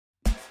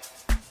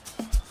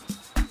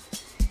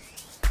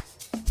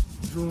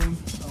drone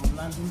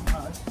landing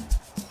pad.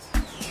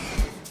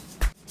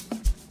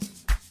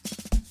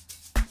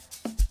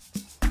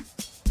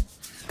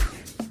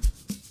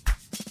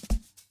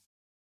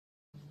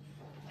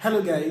 Hello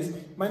guys,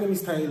 my name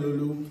is Tai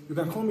Lulu. You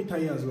can call me Tai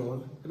as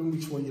well. I don't know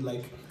which one you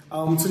like.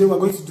 Today we're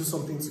going to do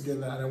something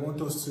together, and I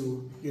want us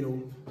to,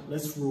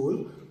 let's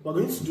roll. We're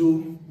going to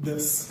do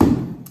this.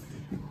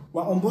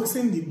 We're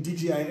unboxing the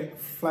DJI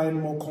Flying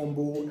More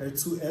Combo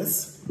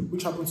air2s,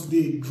 which happens to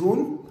be a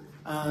drone,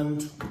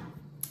 and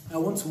I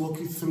want to walk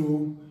you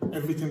through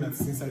everything that's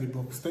inside the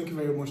box. Thank you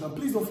very much, and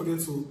please don't forget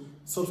to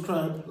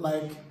subscribe,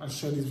 like, and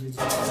share this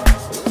video.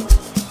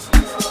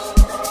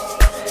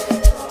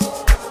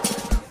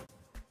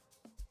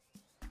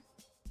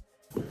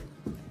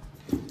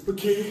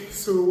 Okay,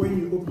 so when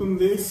you open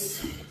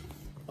this,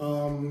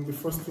 the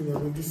first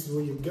thing this is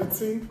what you're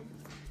getting.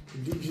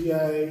 The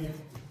DJI,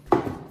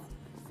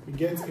 you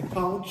get a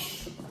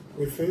pouch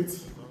with it.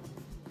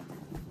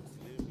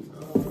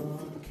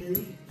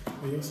 Okay,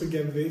 and you also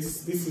get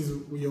this. This is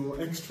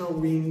your extra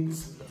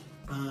wings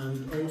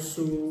and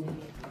also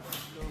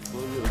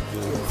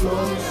the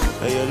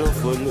claws.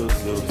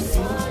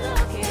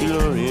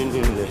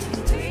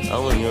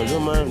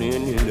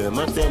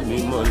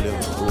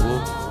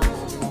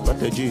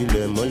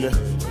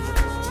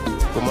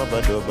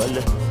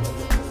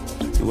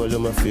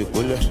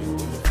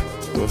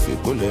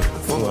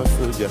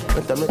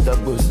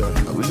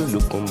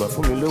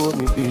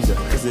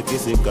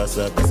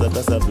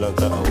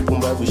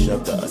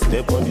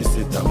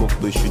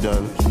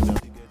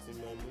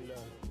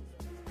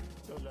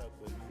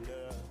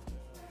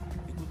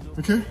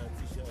 Okay,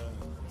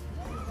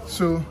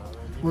 so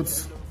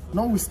but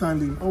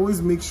notwithstanding,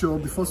 always make sure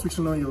before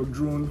switching on your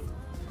drone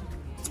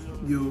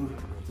you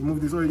remove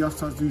this. All you have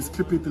to do is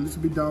clip it a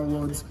little bit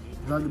downwards,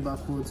 drag it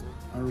backwards,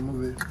 and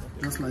remove it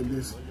just like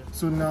this.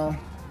 So now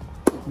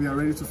we are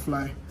ready to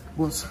fly,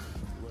 but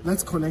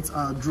let's connect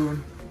our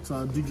drone to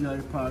our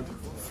DJI pad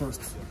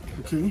first.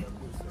 Okay,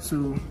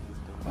 so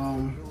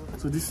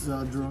so this is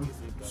our drone.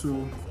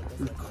 So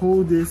we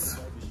hold this.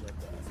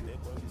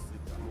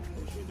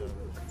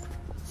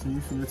 So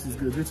if you notice, there's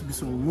going to be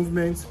some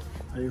movement,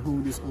 and you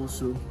hold this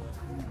also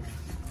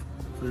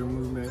for your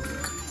movement.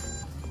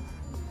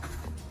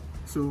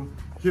 So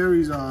here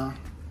is our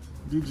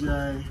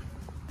DJI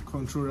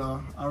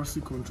controller,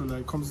 RC controller.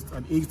 It comes with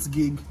an 8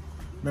 gig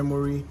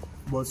memory,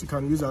 but you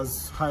can use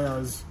as high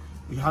as,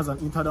 it has an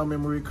internal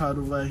memory card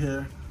over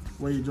here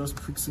where you just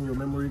fix in your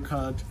memory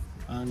card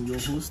and your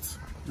host.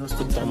 Just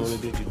to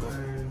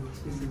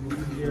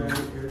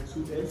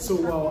so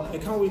wow, I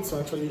can't wait to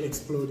actually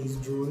explore this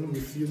drone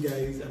with you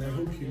guys, and I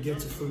hope you get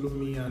to follow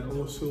me, and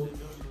also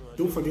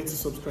don't forget to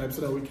subscribe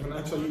so that we can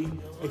actually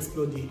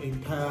explore the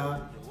entire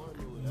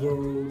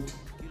world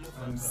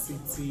and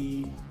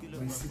city,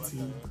 my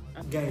city.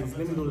 Guys,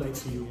 let me not lie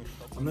to you.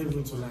 I'm not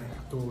going to lie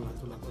at all.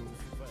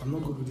 I'm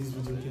not good with this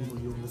video thing,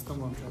 but you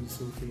understand what I'm trying to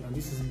say, okay? And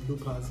this is in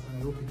bloopers, and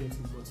I hope you get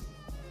it.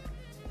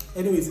 But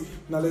anyways,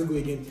 now let's go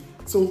again.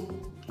 So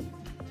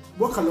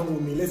walk along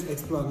with me. Let's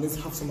explore. Let's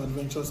have some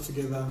adventures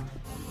together.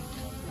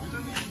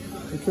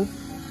 Okay.